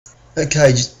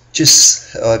Okay,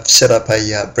 just I've set up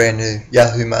a brand new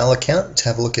Yahoo Mail account to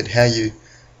have a look at how you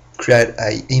create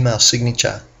a email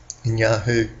signature in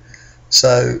Yahoo.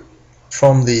 So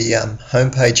from the home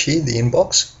page here, the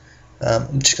inbox,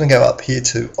 I'm just going to go up here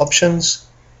to options,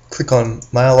 click on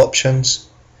mail options,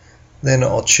 then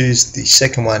I'll choose the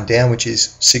second one down, which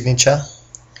is signature,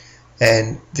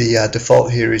 and the default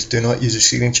here is do not use a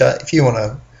signature. If you want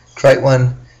to create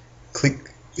one, click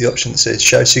the option that says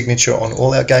show signature on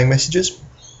all outgoing messages,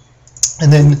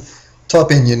 and then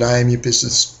type in your name, your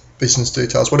business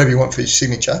details, whatever you want for your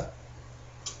signature.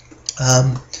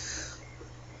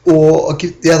 Or I'll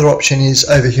give, the other option is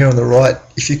over here on the right.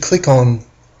 If you click on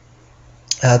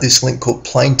this link called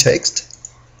plain text,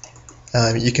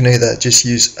 you can either just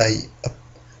use a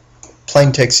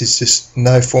plain text is just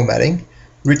no formatting.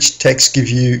 Rich text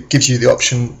gives you the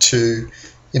option to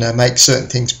make certain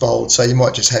things bold. So you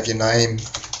might just have your name,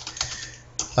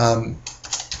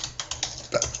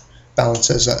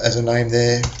 balance as a name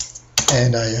there,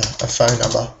 and a phone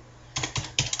number.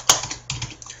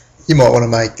 You might want to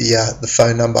make the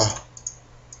phone number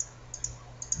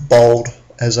bold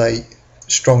as a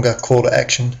stronger call to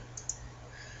action.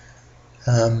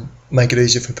 Make it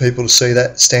easier for people to see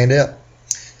that stand out.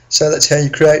 So that's how you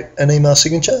create an email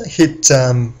signature. Hit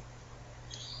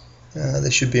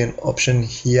there should be an option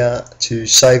here to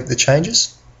save the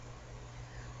changes.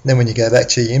 And then when you go back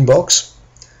to your inbox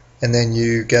and then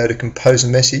you go to compose a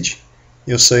message,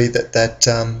 you'll see that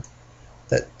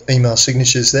email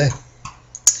signature is there.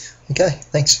 Okay,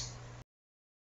 thanks.